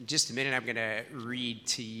In just a minute, I'm going to read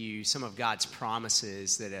to you some of God's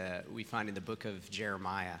promises that we find in the book of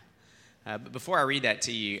Jeremiah. But before I read that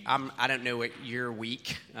to you, I don't know what your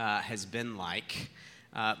week has been like,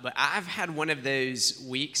 but I've had one of those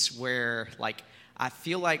weeks where, I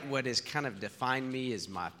feel like what has kind of defined me is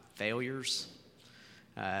my failures,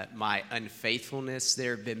 my unfaithfulness.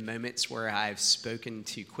 There have been moments where I've spoken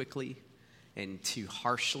too quickly and too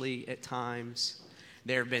harshly at times.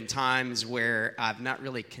 There have been times where I've not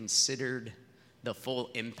really considered the full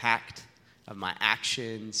impact of my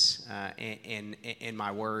actions and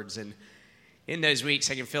my words. And in those weeks,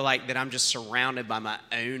 I can feel like that I'm just surrounded by my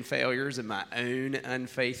own failures and my own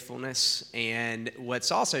unfaithfulness. And what's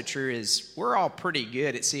also true is we're all pretty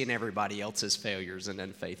good at seeing everybody else's failures and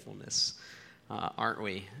unfaithfulness, aren't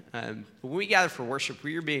we? When we gather for worship,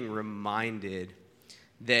 we are being reminded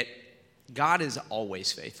that God is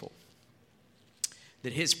always faithful,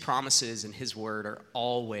 that his promises and his word are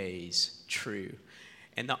always true.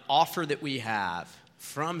 And the offer that we have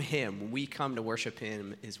from him when we come to worship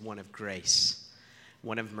him is one of grace,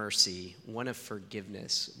 one of mercy, one of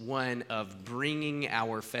forgiveness, one of bringing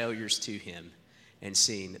our failures to him and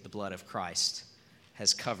seeing that the blood of Christ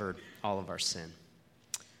has covered all of our sin.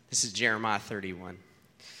 This is Jeremiah 31.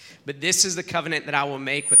 But this is the covenant that I will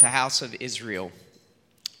make with the house of Israel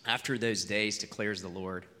after those days, declares the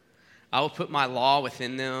Lord. I will put my law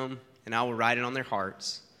within them, and I will write it on their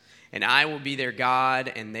hearts. And I will be their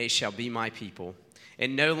God, and they shall be my people.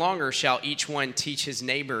 And no longer shall each one teach his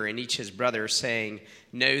neighbor and each his brother, saying,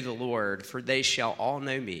 Know the Lord, for they shall all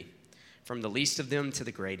know me, from the least of them to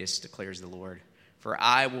the greatest, declares the Lord. For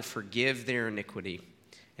I will forgive their iniquity,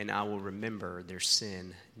 and I will remember their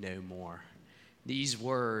sin no more. These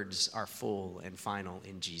words are full and final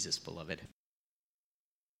in Jesus, beloved.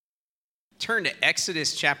 Turn to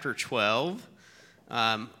Exodus chapter 12,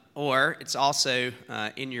 or it's also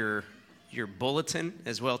in your bulletin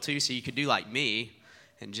as well too, so you could do like me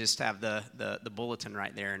and just have the bulletin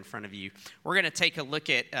right there in front of you. We're going to take a look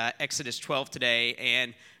at Exodus 12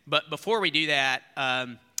 today, but before we do that,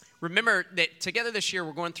 remember that together this year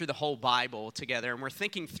we're going through the whole Bible together, and we're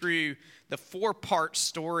thinking through the four-part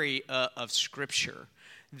story of Scripture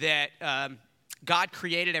that God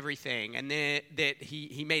created everything, and that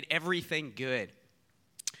he made everything good.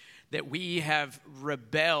 That we have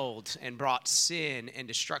rebelled and brought sin and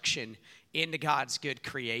destruction into God's good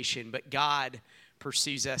creation, but God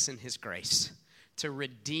pursues us in his grace to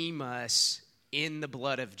redeem us in the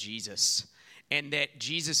blood of Jesus, and that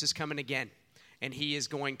Jesus is coming again, and he is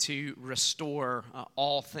going to restore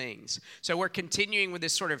all things. So we're continuing with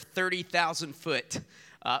this sort of 30,000-foot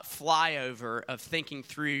flyover of thinking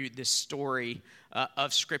through this story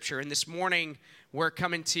of Scripture. And this morning, we're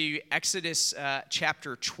coming to Exodus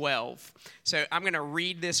chapter 12. So I'm going to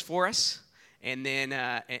read this for us, and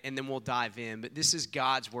then we'll dive in. But this is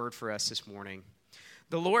God's word for us this morning.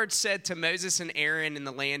 The Lord said to Moses and Aaron in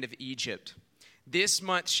the land of Egypt, This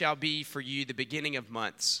month shall be for you the beginning of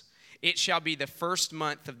months. It shall be the first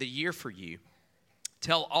month of the year for you.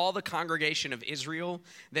 Tell all the congregation of Israel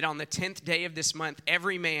that on the 10th day of this month,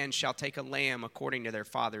 every man shall take a lamb according to their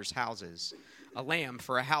father's houses, a lamb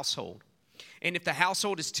for a household. And if the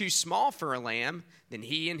household is too small for a lamb, then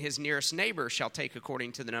he and his nearest neighbor shall take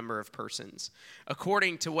according to the number of persons.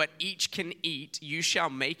 According to what each can eat, you shall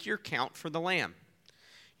make your count for the lamb.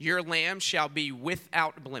 Your lamb shall be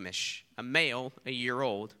without blemish, a male, a year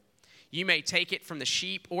old. You may take it from the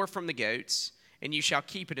sheep or from the goats, and you shall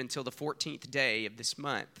keep it until the 14th day of this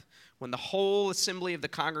month, when the whole assembly of the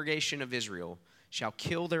congregation of Israel shall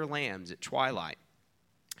kill their lambs at twilight.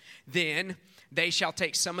 Then they shall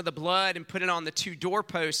take some of the blood and put it on the two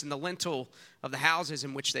doorposts and the lintel of the houses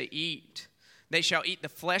in which they eat. They shall eat the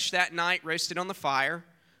flesh that night, roasted on the fire.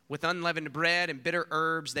 With unleavened bread and bitter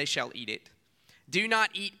herbs they shall eat it. Do not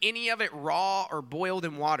eat any of it raw or boiled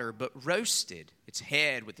in water, but roasted, its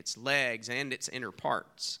head with its legs and its inner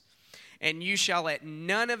parts. And you shall let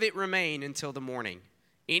none of it remain until the morning.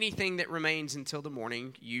 Anything that remains until the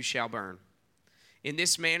morning you shall burn. In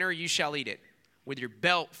this manner you shall eat it, with your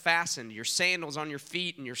belt fastened, your sandals on your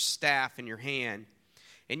feet, and your staff in your hand.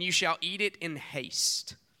 And you shall eat it in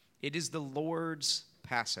haste. It is the Lord's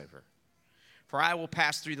Passover. For I will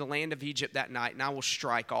pass through the land of Egypt that night, and I will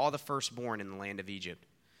strike all the firstborn in the land of Egypt,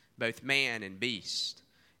 both man and beast.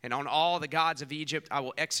 And on all the gods of Egypt I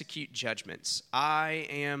will execute judgments. I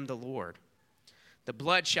am the Lord. The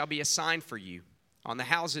blood shall be a sign for you on the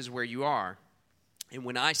houses where you are. And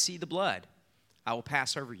when I see the blood, I will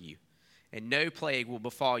pass over you, and no plague will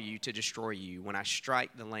befall you to destroy you when I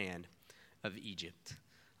strike the land of Egypt.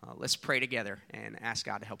 Let's pray together and ask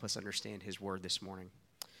God to help us understand his word this morning.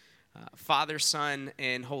 Father, Son,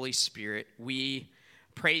 and Holy Spirit, we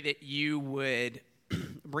pray that you would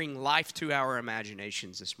bring life to our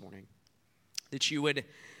imaginations this morning, that you would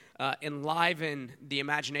enliven the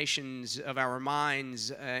imaginations of our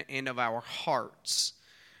minds and of our hearts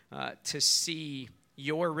to see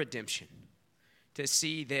your redemption, to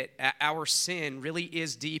see that our sin really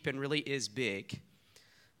is deep and really is big,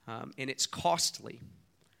 and it's costly,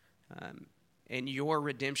 and your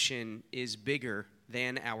redemption is bigger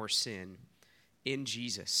than our sin in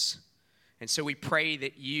Jesus. And so we pray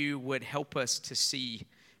that you would help us to see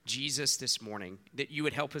Jesus this morning, that you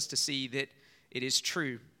would help us to see that it is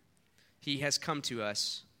true. He has come to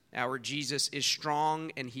us. Our Jesus is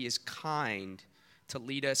strong and he is kind to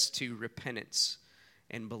lead us to repentance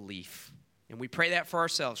and belief. And we pray that for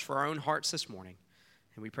ourselves, for our own hearts this morning.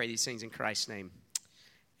 And we pray these things in Christ's name.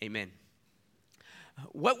 Amen.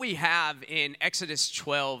 What we have in Exodus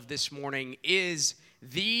 12 this morning is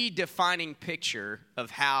the defining picture of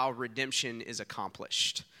how redemption is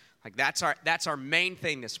accomplished. Like that's our main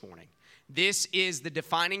thing this morning. This is the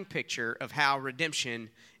defining picture of how redemption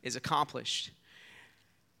is accomplished.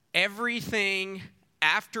 Everything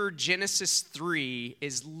after Genesis 3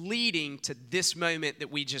 is leading to this moment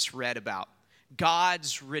that we just read about.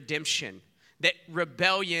 God's redemption. That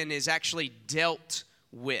rebellion is actually dealt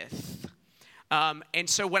with. And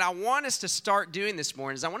so what I want us to start doing this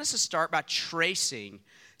morning is I want us to start by tracing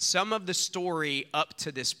some of the story up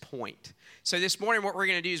to this point. So this morning what we're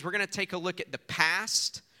going to do is we're going to take a look at the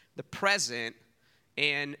past, the present,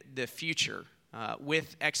 and the future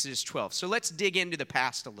with Exodus 12. So let's dig into the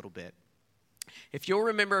past a little bit. If you'll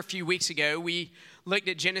remember a few weeks ago, we looked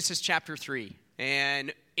at Genesis chapter 3.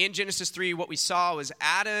 And in Genesis 3, what we saw was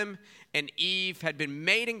Adam and Eve had been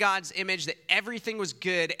made in God's image, that everything was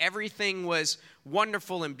good, everything was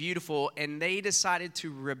wonderful and beautiful, and they decided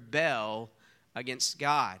to rebel against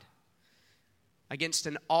God, against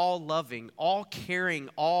an all-loving, all-caring,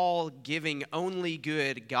 all-giving, only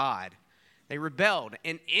good God. They rebelled,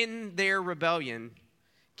 and in their rebellion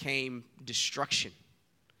came destruction,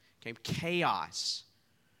 came chaos.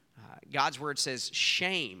 God's word says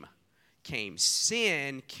shame came.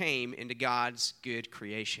 Sin came into God's good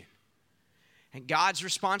creation. And God's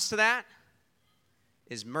response to that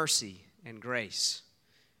is mercy and grace.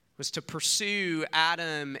 Was to pursue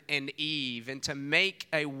Adam and Eve and to make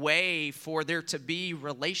a way for there to be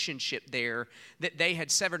relationship there that they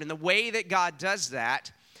had severed. And the way that God does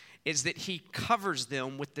that is that he covers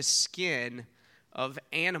them with the skin of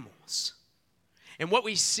animals. And what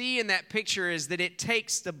we see in that picture is that it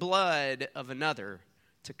takes the blood of another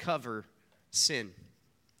to cover sin.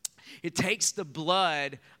 It takes the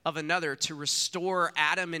blood of another to restore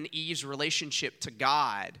Adam and Eve's relationship to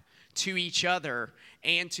God, to each other,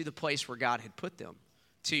 and to the place where God had put them,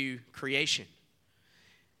 to creation.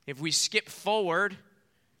 If we skip forward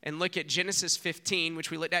and look at Genesis 15,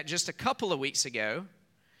 which we looked at just a couple of weeks ago,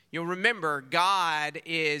 you'll remember God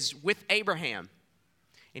is with Abraham.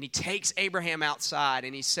 And he takes Abraham outside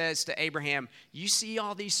and he says to Abraham, you see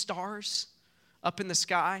all these stars up in the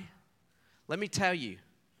sky? Let me tell you,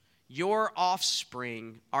 your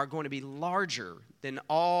offspring are going to be larger than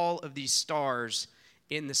all of these stars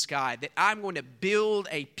in the sky. That I'm going to build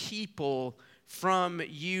a people from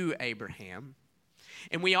you, Abraham.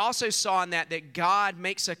 And we also saw in that God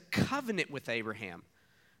makes a covenant with Abraham,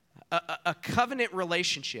 a covenant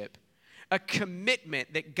relationship, a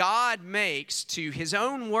commitment that God makes to his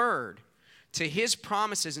own word, to his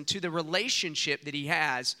promises, and to the relationship that he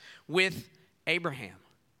has with Abraham.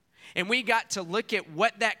 And we got to look at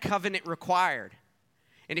what that covenant required.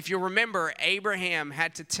 And if you'll remember, Abraham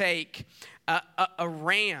had to take a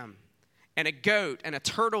ram and a goat and a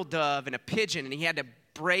turtle dove and a pigeon, and he had to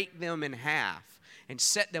break them in half and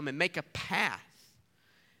set them and make a path.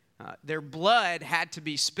 Their blood had to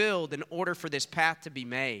be spilled in order for this path to be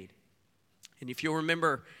made. And if you'll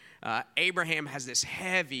remember, Abraham has this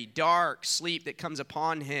heavy, dark sleep that comes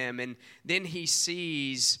upon him, and then he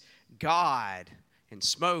sees God and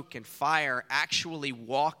smoke and fire actually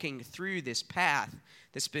walking through this path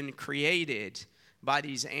that's been created by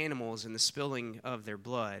these animals and the spilling of their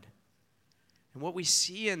blood. And what we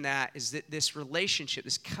see in that is that this relationship,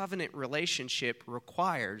 this covenant relationship,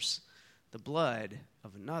 requires the blood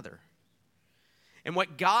of another. And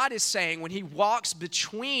what God is saying when he walks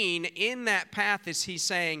between in that path is he's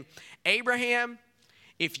saying, Abraham,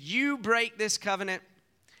 if you break this covenant,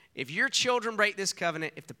 if your children break this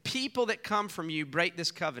covenant, if the people that come from you break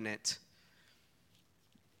this covenant,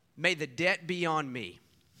 may the debt be on me.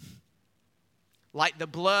 Like the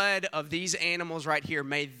blood of these animals right here,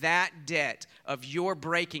 may that debt of your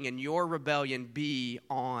breaking and your rebellion be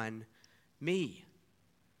on me.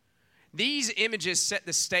 These images set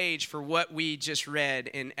the stage for what we just read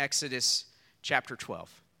in Exodus chapter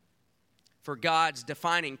 12, for God's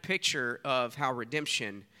defining picture of how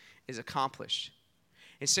redemption is accomplished.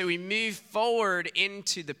 And so we move forward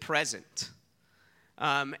into the present,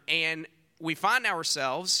 and we find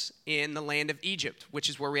ourselves in the land of Egypt, which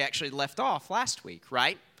is where we actually left off last week,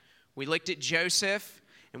 right? We looked at Joseph,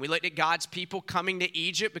 and we looked at God's people coming to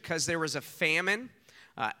Egypt because there was a famine.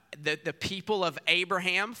 The people of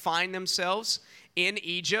Abraham find themselves in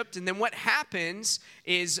Egypt, and then what happens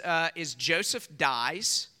is Joseph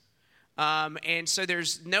dies, and so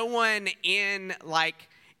there's no one in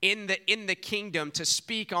the kingdom to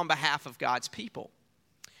speak on behalf of God's people.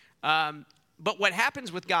 But what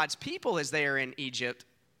happens with God's people as they are in Egypt,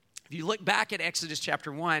 if you look back at Exodus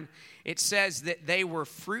chapter 1, it says that they were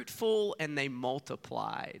fruitful and they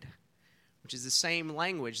multiplied, which is the same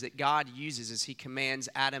language that God uses as he commands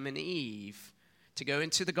Adam and Eve to go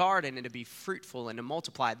into the garden and to be fruitful and to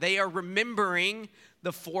multiply. They are remembering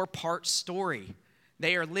the four-part story.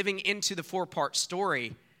 They are living into the four-part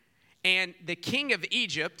story. And the king of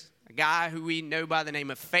Egypt, a guy who we know by the name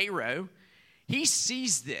of Pharaoh, he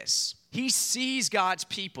sees this. He sees God's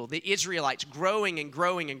people, the Israelites, growing and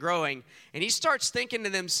growing and growing. And he starts thinking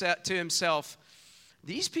to himself,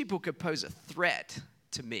 these people could pose a threat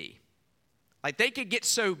to me. Like they could get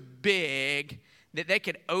so big that they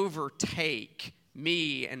could overtake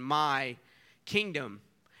me and my kingdom.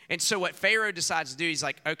 And so what Pharaoh decides to do, he's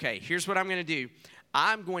like, okay, here's what I'm going to do.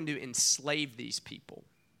 I'm going to enslave these people.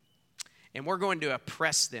 And we're going to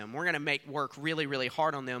oppress them. We're going to make work really, really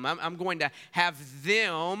hard on them. I'm going to have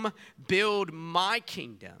them build my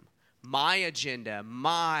kingdom, my agenda,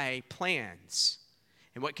 my plans.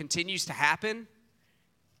 And what continues to happen?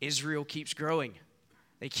 Israel keeps growing.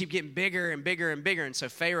 They keep getting bigger and bigger and bigger. And so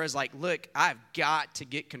Pharaoh's like, look, I've got to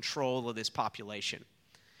get control of this population.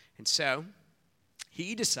 And so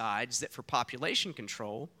he decides that for population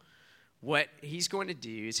control, what he's going to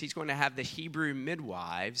do is he's going to have the Hebrew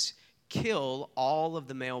midwives kill all of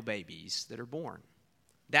the male babies that are born.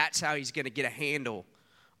 That's how he's going to get a handle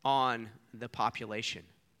on the population.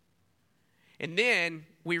 And then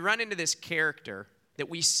we run into this character that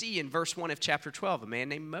we see in verse 1 of chapter 12, a man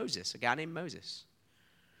named Moses, a guy named Moses.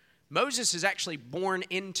 Moses is actually born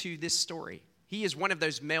into this story. He is one of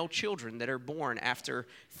those male children that are born after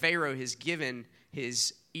Pharaoh has given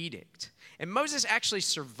his edict. And Moses actually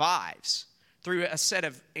survives through a set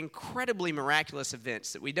of incredibly miraculous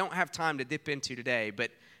events that we don't have time to dip into today,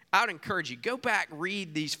 but I would encourage you, go back,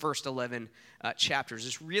 read these first 11 chapters.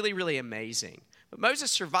 It's really, really amazing. But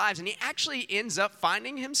Moses survives, and he actually ends up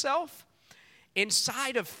finding himself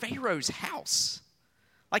inside of Pharaoh's house.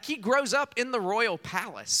 Like he grows up in the royal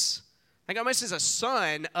palace, like almost as a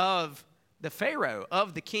son of the Pharaoh,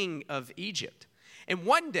 of the king of Egypt. And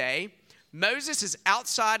one day, Moses is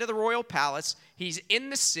outside of the royal palace. He's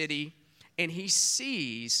in the city, and he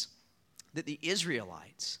sees that the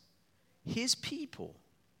Israelites, his people,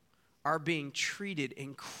 are being treated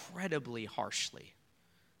incredibly harshly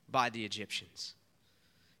by the Egyptians.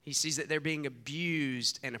 He sees that they're being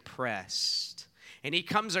abused and oppressed. And he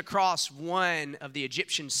comes across one of the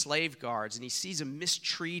Egyptian slave guards, and he sees him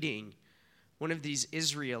mistreating one of these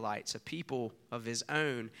Israelites, a people of his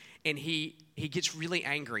own, and he gets really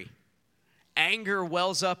angry. Anger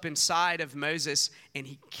wells up inside of Moses, and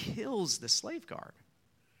he kills the slave guard.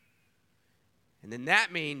 And then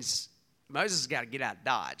that means Moses has got to get out of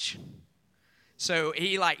Dodge. So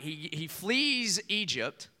he flees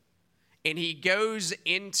Egypt, and he goes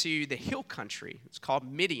into the hill country. It's called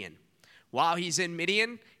Midian. While he's in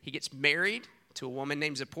Midian, he gets married to a woman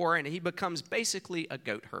named Zipporah, and he becomes basically a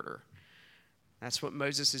goat herder. That's what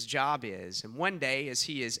Moses' job is. And one day, as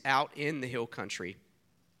he is out in the hill country,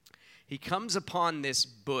 he comes upon this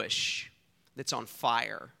bush that's on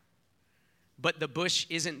fire. But the bush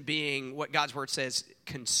isn't being, what God's word says,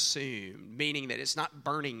 consumed, meaning that it's not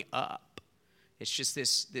burning up. It's just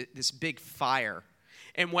this big fire.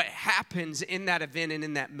 And what happens in that event and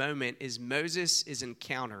in that moment is Moses is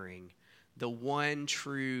encountering the one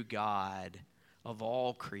true God of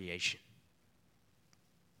all creation.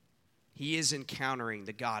 He is encountering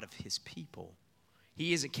the God of his people.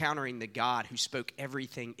 He is encountering the God who spoke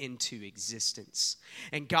everything into existence.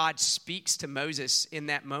 And God speaks to Moses in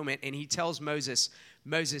that moment, and he tells Moses,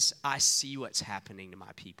 Moses, I see what's happening to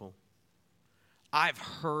my people. I've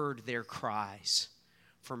heard their cries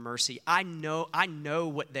for mercy. I know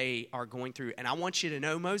what they are going through. And I want you to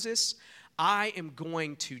know, Moses, I am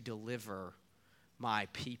going to deliver my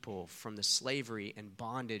people from the slavery and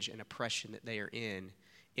bondage and oppression that they are in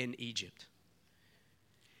Egypt.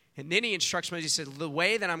 And then he instructs Moses, he said, the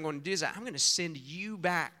way that I'm going to do is I'm going to send you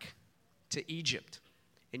back to Egypt.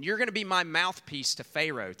 And you're going to be my mouthpiece to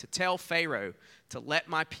Pharaoh, to tell Pharaoh to let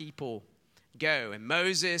my people go. And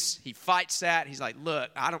Moses, he fights that. He's like, look,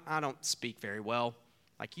 I don't speak very well.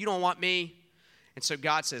 Like, you don't want me? And so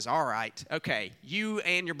God says, all right, okay, you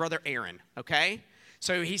and your brother Aaron, okay?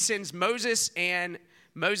 So he sends Moses and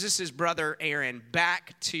Moses' brother Aaron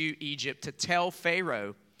back to Egypt to tell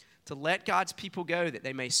Pharaoh to let God's people go that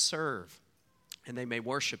they may serve and they may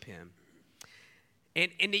worship him.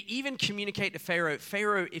 And to even communicate to Pharaoh,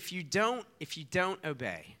 Pharaoh, if you don't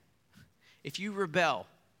obey, if you rebel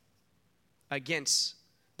against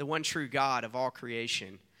the one true God of all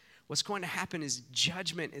creation, what's going to happen is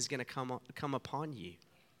judgment is going to come upon you.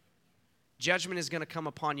 Judgment is going to come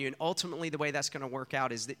upon you, and ultimately the way that's going to work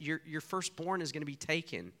out is that your firstborn is going to be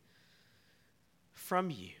taken from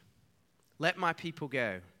you. Let my people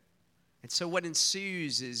go. And so what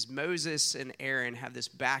ensues is Moses and Aaron have this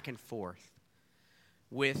back and forth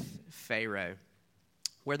with Pharaoh,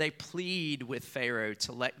 where they plead with Pharaoh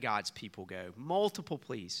to let God's people go. Multiple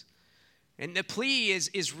pleas. And the plea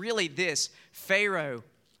is really this: Pharaoh,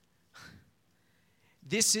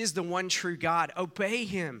 this is the one true God. Obey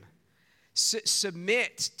him.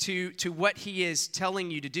 Submit to what he is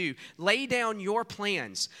telling you to do. Lay down your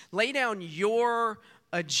plans. Lay down your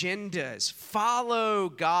agendas. Follow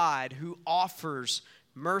God who offers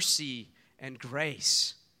mercy and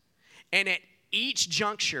grace. And at each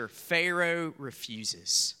juncture, Pharaoh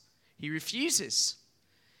refuses. He refuses.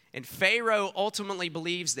 And Pharaoh ultimately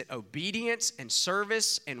believes that obedience and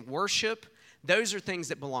service and worship, those are things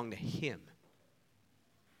that belong to him.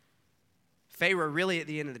 Pharaoh really at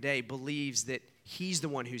the end of the day believes that he's the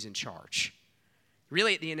one who's in charge.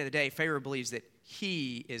 Really at the end of the day, Pharaoh believes that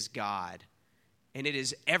he is God. And it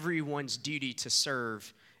is everyone's duty to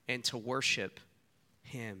serve and to worship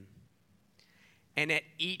him. And at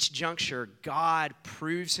each juncture, God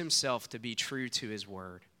proves himself to be true to his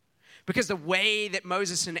word. Because the way that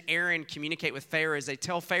Moses and Aaron communicate with Pharaoh is they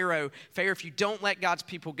tell Pharaoh, if you don't let God's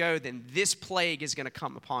people go, then this plague is going to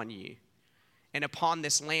come upon you and upon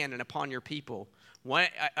this land and upon your people.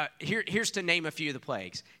 Here's to name a few of the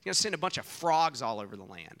plagues. He's going to send a bunch of frogs all over the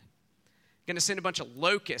land. He's going to send a bunch of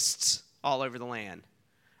locusts all over the land.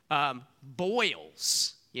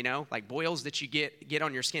 Boils, like boils that you get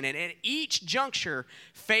on your skin. And at each juncture,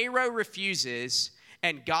 Pharaoh refuses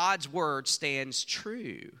and God's word stands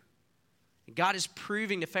true. And God is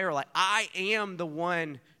proving to Pharaoh, like, I am the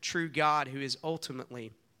one true God who is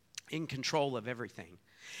ultimately in control of everything.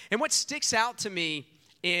 And what sticks out to me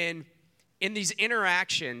in these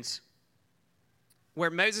interactions where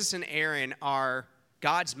Moses and Aaron are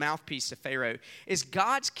God's mouthpiece to Pharaoh is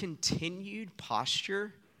God's continued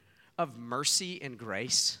posture of mercy and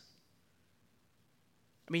grace.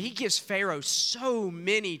 I mean, he gives Pharaoh so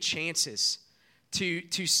many chances to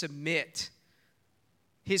submit.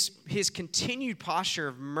 His continued posture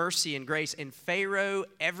of mercy and grace, and Pharaoh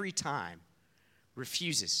every time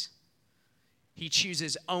refuses. He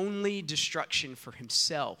chooses only destruction for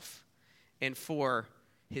himself and for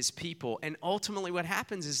his people. And ultimately what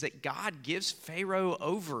happens is that God gives Pharaoh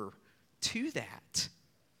over to that.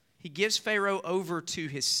 He gives Pharaoh over to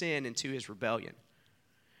his sin and to his rebellion.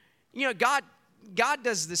 God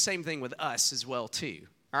does the same thing with us as well too,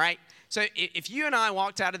 all right? So if you and I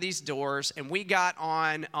walked out of these doors and we got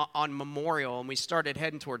on Memorial and we started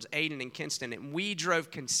heading towards Ayden and Kinston and we drove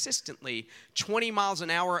consistently 20 miles an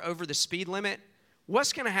hour over the speed limit,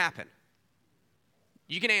 what's going to happen?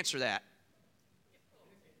 You can answer that.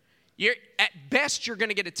 At best, you're going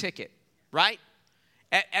to get a ticket, right?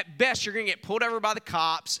 At best, you're going to get pulled over by the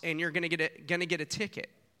cops and you're going to get a ticket.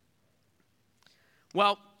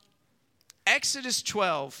 Well, Exodus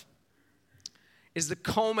 12 is the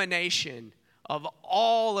culmination of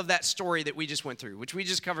all of that story that we just went through, which we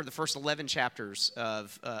just covered the first 11 chapters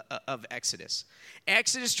of Exodus.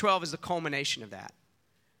 Exodus 12 is the culmination of that.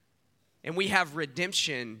 And we have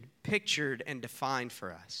redemption pictured and defined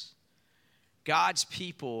for us. God's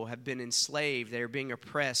people have been enslaved. They are being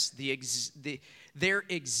oppressed. Their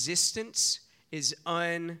existence is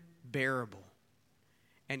unbearable.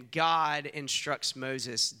 And God instructs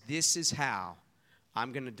Moses, this is how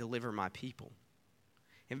I'm going to deliver my people.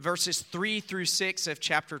 In verses 3 through 6 of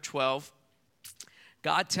chapter 12,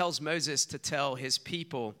 God tells Moses to tell his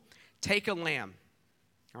people, take a lamb,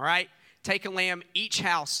 all right? Take a lamb, each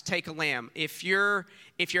house take a lamb. If your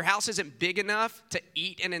house isn't big enough to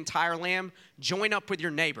eat an entire lamb, join up with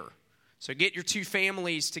your neighbor. So get your two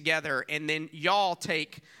families together and then y'all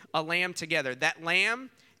take a lamb together. That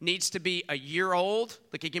lamb needs to be a year old.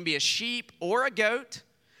 Like it can be a sheep or a goat,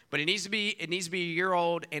 but it needs to be a year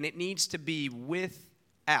old and it needs to be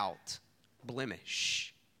without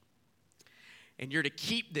blemish. And you're to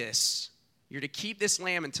keep this. You're to keep this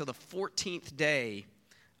lamb until the 14th day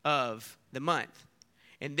of the month.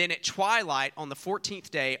 And then at twilight on the 14th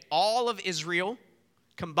day, all of Israel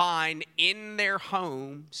combined in their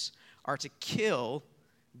homes are to kill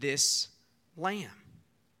this lamb.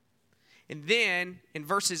 And then in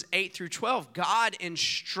verses 8 through 12, God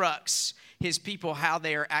instructs his people how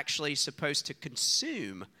they are actually supposed to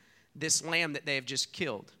consume this lamb that they have just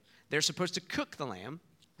killed. They're supposed to cook the lamb,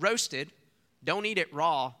 roast it. Don't eat it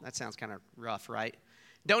raw. That sounds kind of rough, right?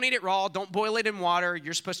 Don't eat it raw. Don't boil it in water.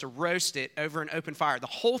 You're supposed to roast it over an open fire, the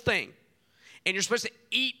whole thing. And you're supposed to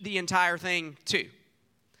eat the entire thing too.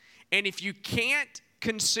 And if you can't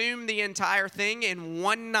consume the entire thing in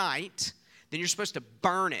one night, then you're supposed to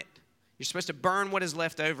burn it. You're supposed to burn what is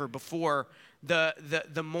left over before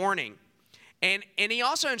the morning. And he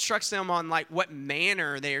also instructs them on like what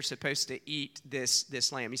manner they are supposed to eat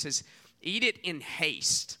this lamb. He says, eat it in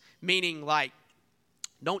haste, meaning like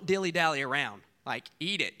don't dilly-dally around. Like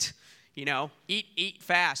eat it, eat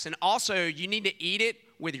fast. And also you need to eat it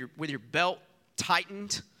with your belt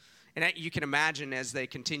tightened. And that, you can imagine as they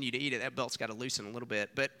continue to eat it, that belt's got to loosen a little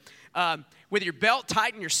bit. But with your belt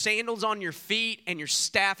tightened, your sandals on your feet, and your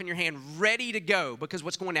staff in your hand ready to go. Because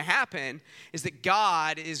what's going to happen is that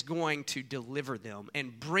God is going to deliver them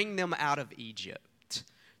and bring them out of Egypt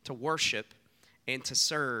to worship and to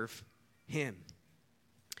serve him.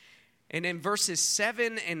 And in verses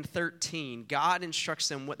 7 and 13, God instructs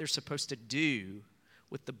them what they're supposed to do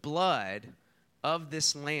with the blood of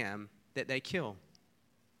this lamb that they kill.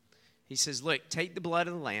 He says, look, take the blood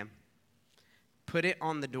of the lamb, put it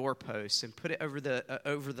on the doorposts, and put it over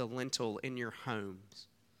the lintel in your homes.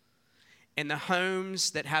 And the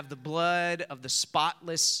homes that have the blood of the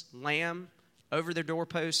spotless lamb over their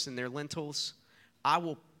doorposts and their lintels, I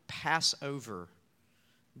will pass over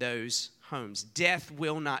those homes. Death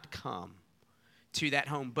will not come to that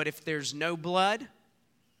home. But if there's no blood,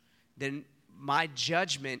 then my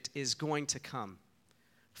judgment is going to come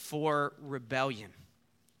for rebellion,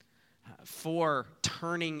 for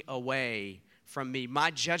turning away from me.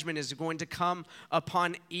 My judgment is going to come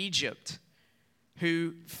upon Egypt,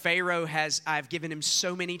 who Pharaoh I've given him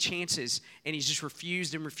so many chances, and he's just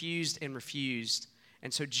refused and refused and refused.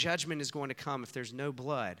 And so judgment is going to come if there's no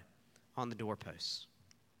blood on the doorposts.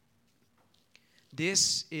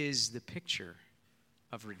 This is the picture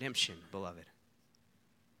of redemption, beloved.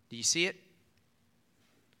 Do you see it?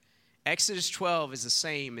 Exodus 12 is the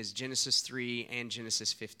same as Genesis 3 and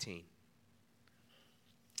Genesis 15.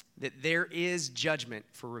 That there is judgment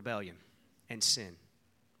for rebellion and sin.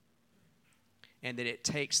 And that it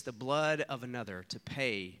takes the blood of another to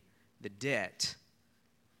pay the debt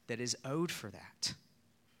that is owed for that.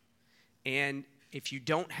 And if you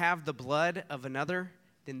don't have the blood of another,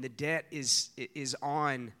 then the debt is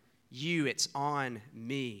on you. It's on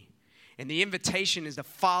me. And the invitation is to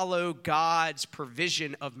follow God's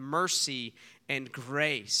provision of mercy and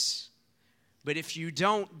grace. But if you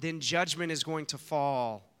don't, then judgment is going to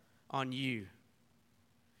fall on you.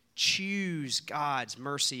 Choose God's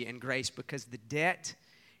mercy and grace, because the debt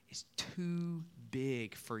is too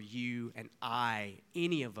big for you and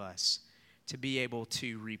any of us, to be able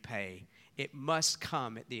to repay. It must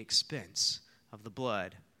come at the expense of the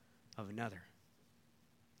blood of another.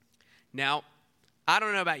 Now, I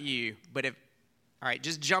don't know about you, but all right,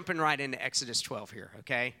 just jumping right into Exodus 12 here,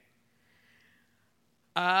 okay?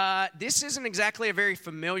 This isn't exactly a very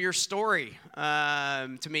familiar story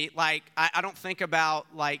to me. Like, I don't think about,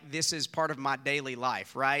 like, this is part of my daily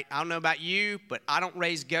life, right? I don't know about you, but I don't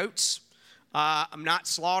raise goats. I'm not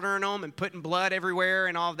slaughtering them and putting blood everywhere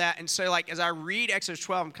and all of that. And so, like, as I read Exodus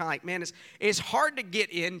 12, I'm kind of like, man, it's hard to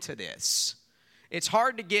get into this. It's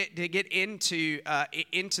hard to get into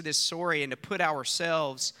this story and to put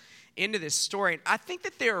ourselves into this story. And I think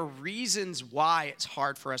that there are reasons why it's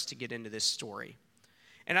hard for us to get into this story.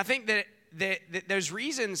 And I think that those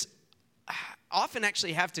reasons often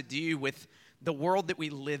actually have to do with the world that we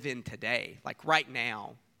live in today, like right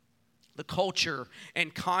now, the culture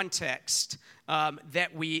and context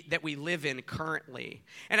that we live in currently.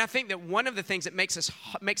 And I think that one of the things that makes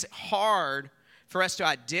it hard for us to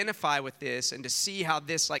identify with this and to see how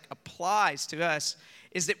this like applies to us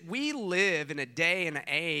is that we live in a day and an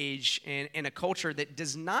age and in a culture that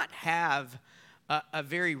does not have a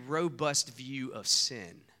very robust view of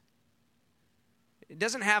sin. It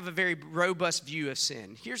doesn't have a very robust view of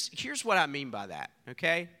sin. Here's what I mean by that,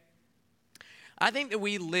 okay? I think that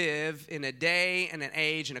we live in a day and an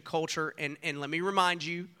age and a culture, and let me remind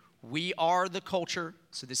you, we are the culture,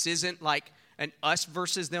 so this isn't like an us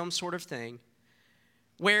versus them sort of thing,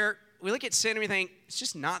 where we look at sin and we think, it's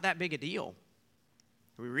just not that big a deal.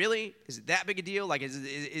 I mean, really? Is it that big a deal? Like, is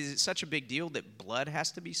it such a big deal that blood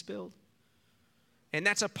has to be spilled? And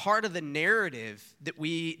that's a part of the narrative that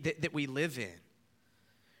we live in.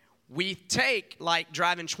 We take, like,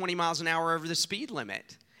 driving 20 miles an hour over the speed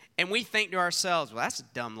limit, and we think to ourselves, well, that's a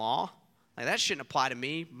dumb law. Like, that shouldn't apply to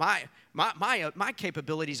me. My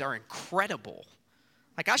capabilities are incredible.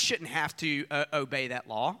 Like, I shouldn't have to obey that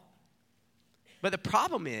law. But the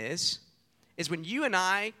problem is when you and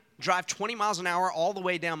I drive 20 miles an hour all the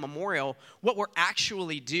way down Memorial, what we're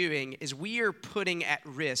actually doing is we are putting at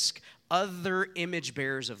risk other image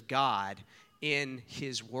bearers of God in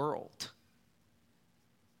his world.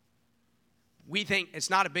 We think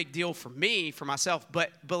it's not a big deal for me, for myself,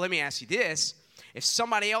 but let me ask you this. If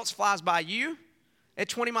somebody else flies by you at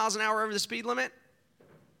 20 miles an hour over the speed limit,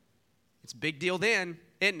 it's a big deal then,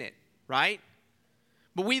 isn't it? Right?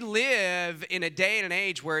 But we live in a day and an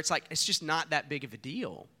age where it's like, it's just not that big of a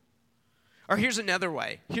deal. Or here's another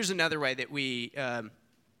way. That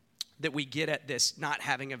we get at this not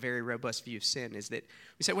having a very robust view of sin is that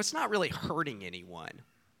we say, well, it's not really hurting anyone,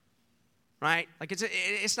 right? Like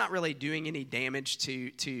it's not really doing any damage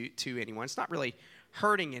to anyone. It's not really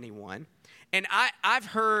hurting anyone. And I've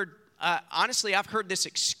heard, honestly, I've heard this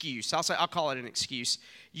excuse. I'll call it an excuse,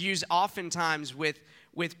 used oftentimes with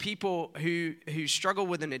people who struggle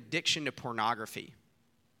with an addiction to pornography.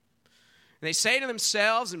 And they say to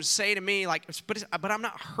themselves and say to me, like, but I'm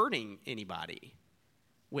not hurting anybody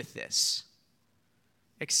with this.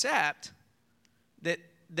 Except that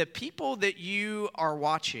the people that you are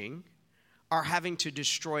watching are having to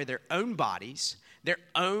destroy their own bodies, their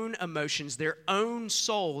own emotions, their own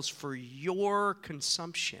souls for your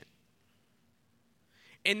consumption.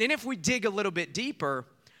 And then if we dig a little bit deeper,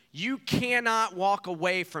 you cannot walk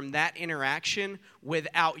away from that interaction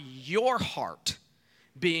without your heart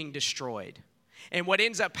being destroyed. And what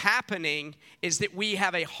ends up happening is that we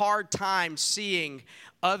have a hard time seeing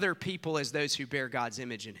other people as those who bear God's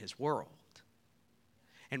image in his world.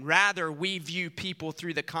 And rather, we view people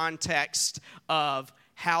through the context of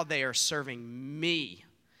how they are serving me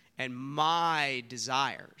and my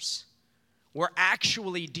desires. We're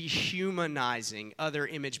actually dehumanizing other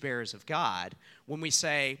image bearers of God when we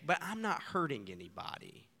say, but I'm not hurting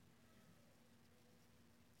anybody.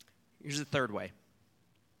 Here's the third way.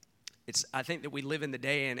 I think that we live in the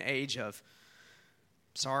day and age of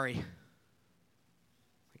sorry.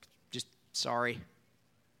 Like, just sorry.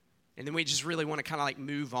 And then we just really want to kind of like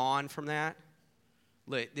move on from that.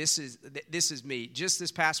 Look, this is me. Just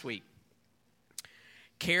this past week,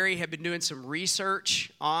 Carrie had been doing some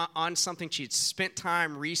research on something. She had spent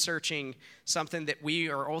time researching something that we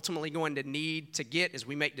are ultimately going to need to get as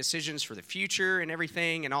we make decisions for the future and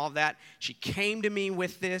everything and all of that. She came to me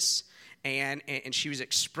with this, and she was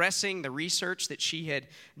expressing the research that she had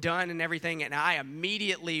done and everything, and I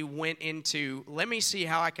immediately went into, let me see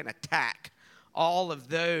how I can attack all of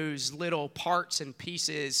those little parts and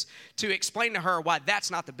pieces to explain to her why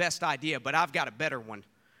that's not the best idea, but I've got a better one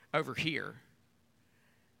over here.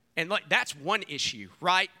 And look, that's one issue,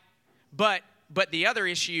 right? But the other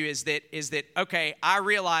issue is that okay, I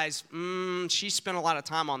realize she spent a lot of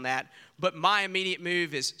time on that, but my immediate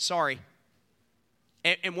move is sorry.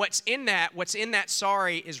 And what's in that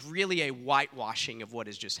sorry is really a whitewashing of what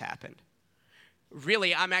has just happened.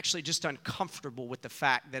 Really, I'm actually just uncomfortable with the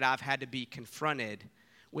fact that I've had to be confronted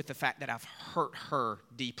with the fact that I've hurt her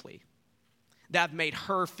deeply, that I've made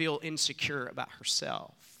her feel insecure about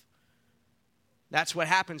herself. That's what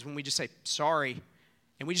happens when we just say sorry,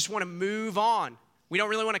 and we just want to move on. We don't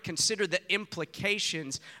really want to consider the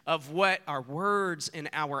implications of what our words and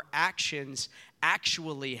our actions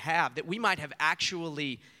actually have, that we might have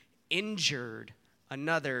actually injured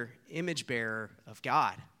another image bearer of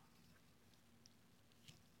God.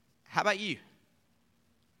 How about you?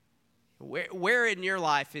 Where in your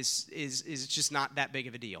life is just not that big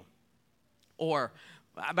of a deal? Or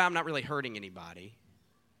I'm not really hurting anybody.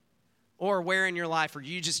 Or where in your life are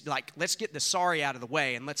you just like, let's get the sorry out of the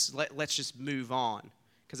way and let's just move on,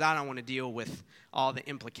 because I don't want to deal with all the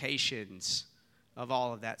implications of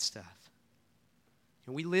all of that stuff.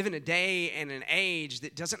 And we live in a day and an age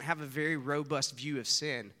that doesn't have a very robust view of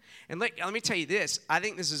sin. And let me tell you this, I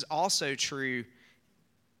think this is also true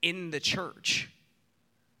in the church.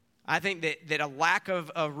 I think that a lack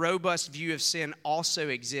of a robust view of sin also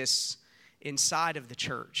exists inside of the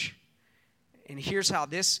church. And here's how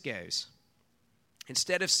this goes.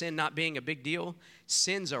 Instead of sin not being a big deal,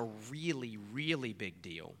 sin's a really, really big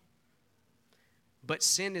deal. But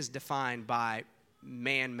sin is defined by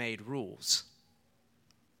man-made rules.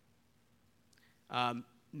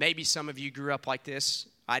 Maybe some of you grew up like this.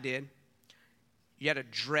 I did. You had to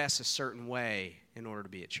dress a certain way in order to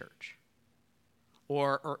be at church.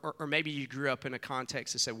 Or maybe you grew up in a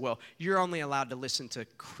context that said, well, you're only allowed to listen to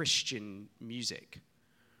Christian music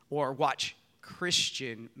or watch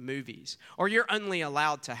Christian movies, or you're only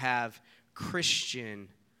allowed to have Christian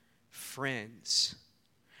friends.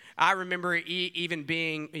 I remember even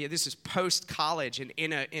being, this is post-college, and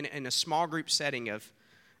in a small group setting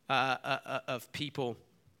of people,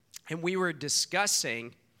 and we were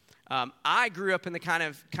discussing. I grew up in the kind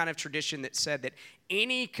of tradition that said that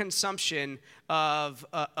any consumption of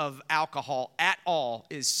alcohol at all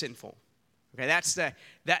is sinful. Okay, that's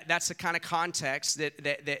the kind of context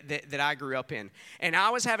that I grew up in, and I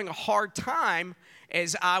was having a hard time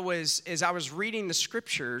as I was reading the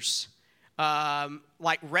scriptures,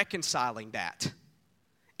 like reconciling that.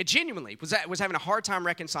 It genuinely was having a hard time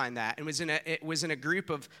reconciling that, and it was in a group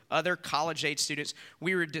of other college-age students.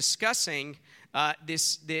 We were discussing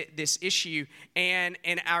this issue, and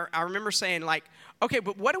I remember saying, like, okay,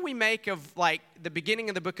 but what do we make of, like, the beginning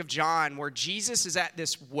of the book of John where Jesus is at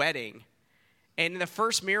this wedding, and the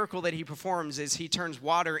first miracle that he performs is he turns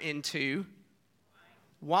water into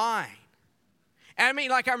wine. And I mean,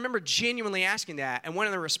 like, I remember genuinely asking that, and one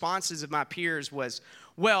of the responses of my peers was,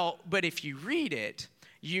 well, but if you read it,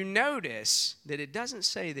 you notice that it doesn't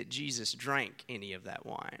say that Jesus drank any of that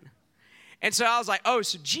wine. And so I was like, oh,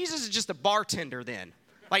 so Jesus is just a bartender then.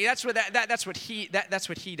 Like, that's what he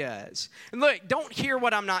does. And look, don't hear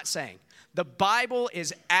what I'm not saying. The Bible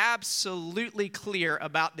is absolutely clear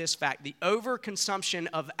about this fact. The overconsumption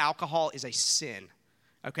of alcohol is a sin,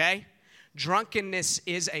 okay? Drunkenness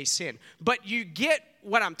is a sin. But you get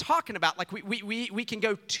what I'm talking about. Like, we can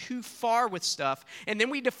go too far with stuff, and then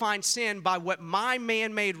we define sin by what my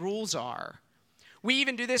man-made rules are. We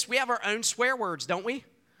even do this. We have our own swear words, don't we?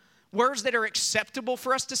 Words that are acceptable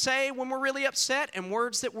for us to say when we're really upset, and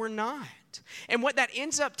words that we're not. And what that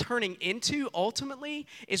ends up turning into, ultimately,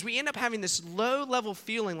 is we end up having this low-level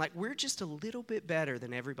feeling like we're just a little bit better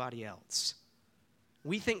than everybody else.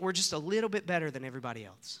 We think we're just a little bit better than everybody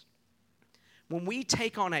else. When we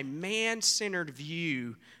take on a man-centered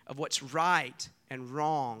view of what's right and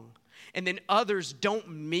wrong, and then others don't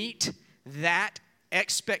meet that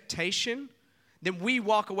expectation, then we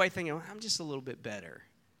walk away thinking, well, I'm just a little bit better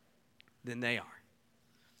than they are.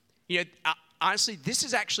 You know, honestly, this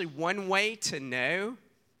is actually one way to know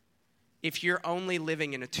if you're only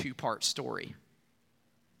living in a two-part story.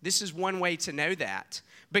 This is one way to know that,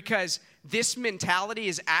 because this mentality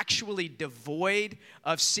is actually devoid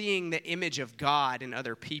of seeing the image of God in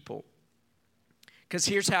other people. Because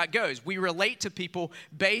here's how it goes. We relate to people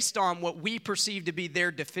based on what we perceive to be their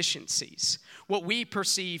deficiencies, what we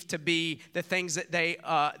perceive to be the things that they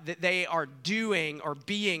are doing or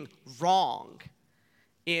being wrong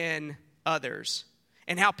in others,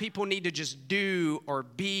 and how people need to just do or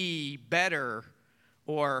be better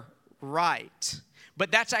or right. But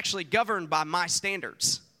that's actually governed by my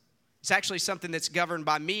standards. It's actually something that's governed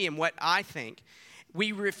by me and what I think.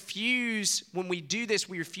 We refuse, when we do this,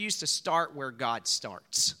 we refuse to start where God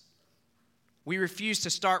starts. We refuse to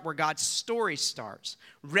start where God's story starts,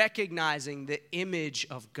 recognizing the image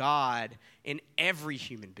of God in every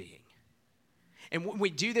human being. And when we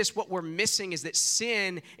do this, what we're missing is that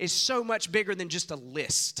sin is so much bigger than just a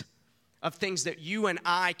list of things that you and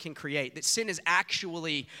I can create. That sin is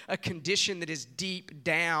actually a condition that is deep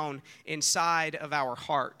down inside of our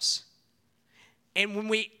hearts. And when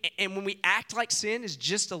we act like sin is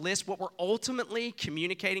just a list, what we're ultimately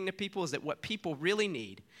communicating to people is that what people really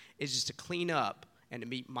need is just to clean up and to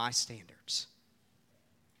meet my standards.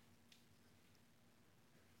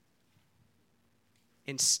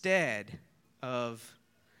 Instead of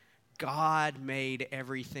God made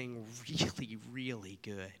everything really, really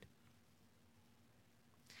good.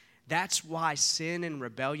 That's why sin and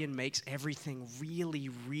rebellion makes everything really,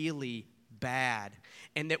 really bad.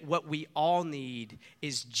 And that what we all need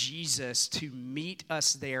is Jesus to meet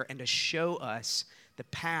us there and to show us the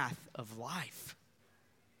path of life.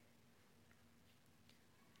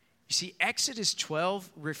 You see, Exodus 12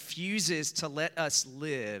 refuses to let us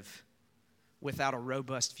live without a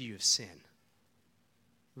robust view of sin.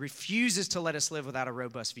 Refuses to let us live without a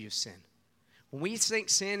robust view of sin. When we think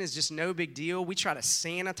sin is just no big deal, we try to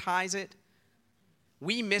sanitize it.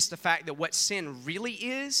 We miss the fact that what sin really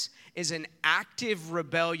is an active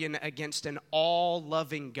rebellion against an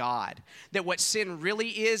all-loving God. That what sin really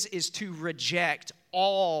is to reject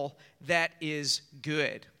all that is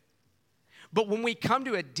good. But when we come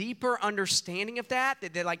to a deeper understanding of that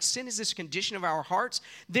like sin is this condition of our hearts,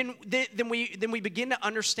 then we begin to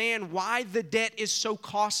understand why the debt is so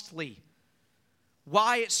costly.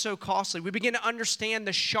 why it's so costly. We begin to understand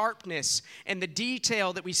the sharpness and the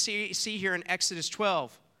detail that we see here in Exodus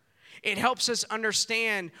 12. It helps us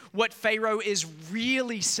understand what Pharaoh is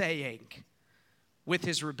really saying with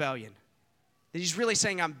his rebellion. That he's really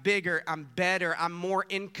saying, I'm bigger, I'm better, I'm more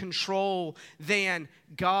in control than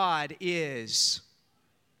God is.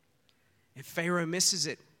 And Pharaoh misses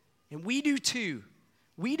it. And we do too.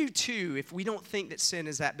 We do too if we don't think that sin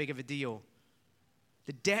is that big of a deal.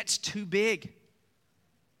 The debt's too big.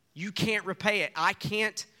 You can't repay it. I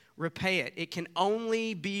can't repay it. It can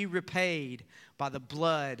only be repaid by the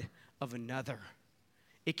blood of another.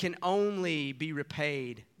 It can only be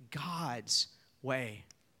repaid God's way.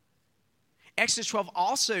 Exodus 12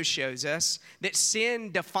 also shows us that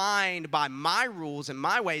sin defined by my rules and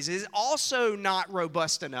my ways is also not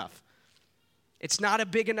robust enough. It's not a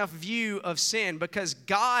big enough view of sin because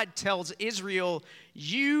God tells Israel,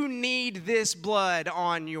 you need this blood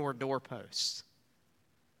on your doorposts.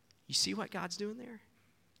 You see what God's doing there?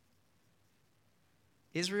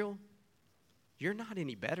 Israel, you're not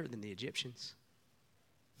any better than the Egyptians.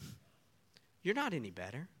 You're not any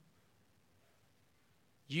better.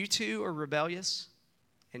 You two are rebellious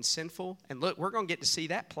and sinful. And look, we're going to get to see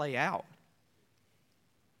that play out.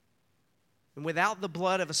 And without the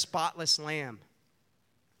blood of a spotless lamb,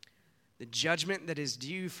 the judgment that is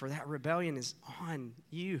due for that rebellion is on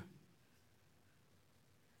you.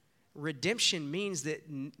 Redemption means that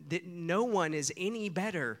no one is any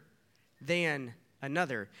better than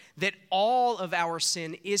another. That all of our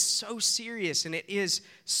sin is so serious and it is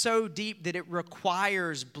so deep that it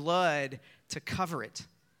requires blood to cover it.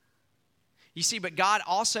 You see, but God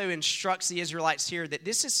also instructs the Israelites here that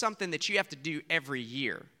this is something that you have to do every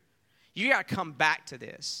year. You got to come back to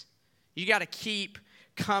this. You got to keep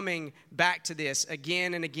coming back to this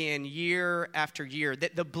again and again, year after year.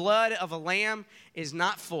 That the blood of a lamb is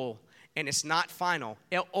not full and it's not final.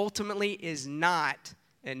 It ultimately is not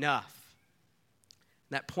enough.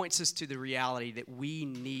 That points us to the reality that we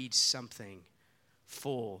need something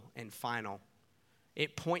full and final.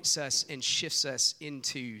 It points us and shifts us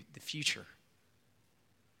into the future.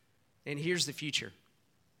 And here's the future.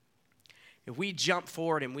 If we jump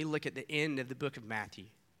forward and we look at the end of the book of Matthew,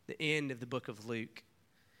 the end of the book of Luke,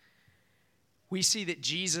 we see that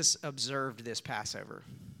Jesus observed this Passover.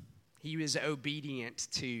 He was obedient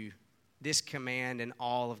to this command and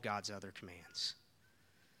all of God's other commands.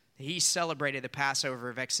 He celebrated the Passover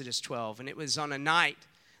of Exodus 12, and it was on a night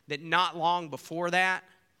that not long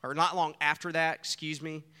after that,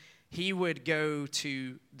 he would go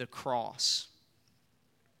to the cross.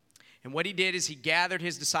 And what he did is he gathered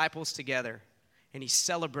his disciples together, and he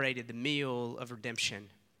celebrated the meal of redemption.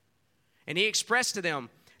 And he expressed to them,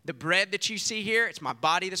 the bread that you see here, it's my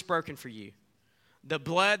body that's broken for you. The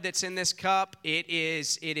blood that's in this cup, it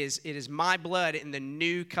is my blood in the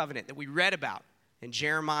new covenant that we read about in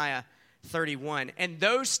Jeremiah 31. And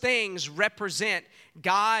those things represent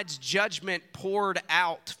God's judgment poured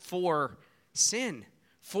out for sin,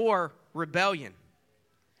 for rebellion.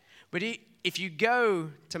 But if you go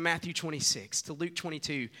to Matthew 26, to Luke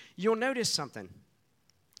 22, you'll notice something.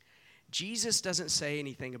 Jesus doesn't say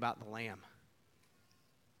anything about the lamb.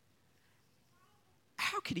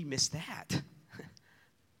 How could he miss that?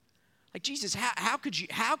 Like, Jesus, how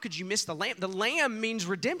could you miss the lamb? The lamb means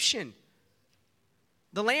redemption.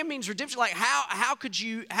 The lamb means redemption. Like, how could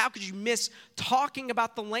you miss talking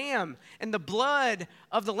about the lamb and the blood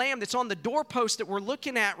of the lamb that's on the doorpost that we're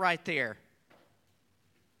looking at right there?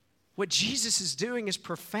 What Jesus is doing is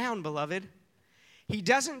profound, beloved. He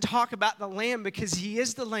doesn't talk about the lamb because he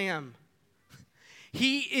is the lamb.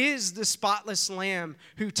 He is the spotless lamb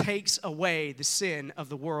who takes away the sin of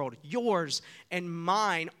the world, yours and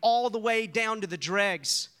mine, all the way down to the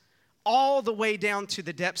dregs, all the way down to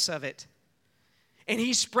the depths of it. And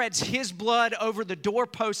he spreads his blood over the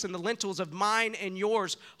doorposts and the lintels of mine and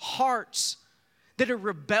yours hearts that are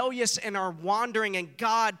rebellious and are wandering, and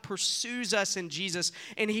God pursues us in Jesus,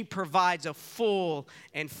 and he provides a full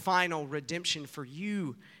and final redemption for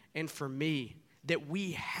you and for me that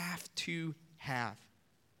we have to have.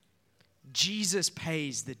 Jesus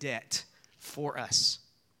pays the debt for us.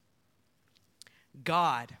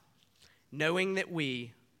 God, knowing that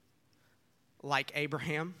we, like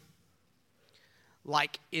Abraham,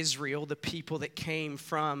 like Israel, the people that came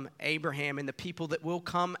from Abraham and the people that will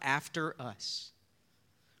come after us,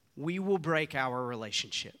 we will break our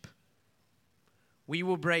relationship. We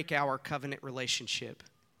will break our covenant relationship.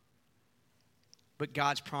 But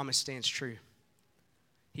God's promise stands true.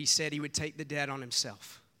 He said he would take the debt on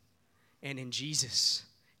himself. And in Jesus,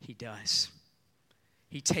 he does.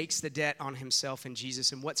 He takes the debt on himself in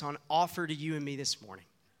Jesus. And what's on offer to you and me this morning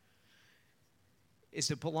is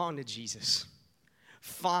to belong to Jesus.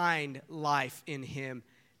 Find life in him.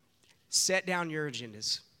 Set down your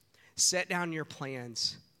agendas. Set down your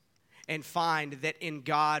plans. And find that in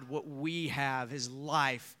God what we have is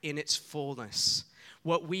life in its fullness.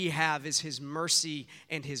 What we have is his mercy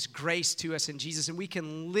and his grace to us in Jesus. And we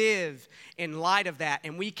can live in light of that.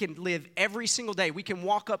 And we can live every single day. We can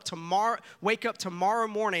wake up tomorrow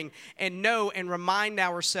morning and know and remind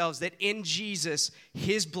ourselves that in Jesus,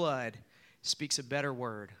 his blood speaks a better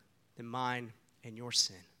word than mine and your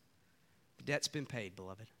sin. The debt's been paid,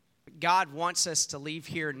 beloved. God wants us to leave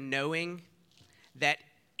here knowing that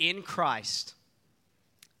in Christ,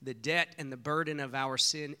 the debt and the burden of our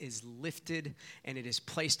sin is lifted and it is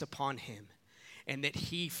placed upon him. And that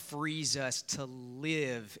he frees us to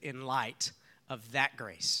live in light of that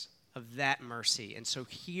grace, of that mercy. And so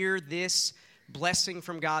hear this blessing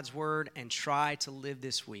from God's word and try to live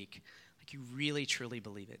this week like you really, truly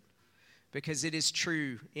believe it. Because it is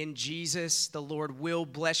true. In Jesus, the Lord will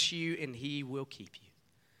bless you and he will keep you.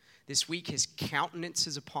 This week, his countenance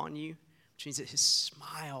is upon you, which means that his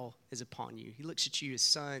smile is upon you. He looks at you as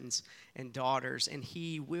sons and daughters, and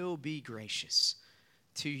he will be gracious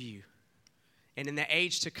to you. And in the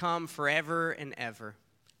age to come, forever and ever,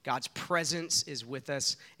 God's presence is with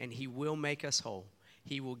us, and he will make us whole.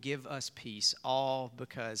 He will give us peace, all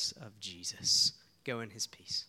because of Jesus. Go in his peace.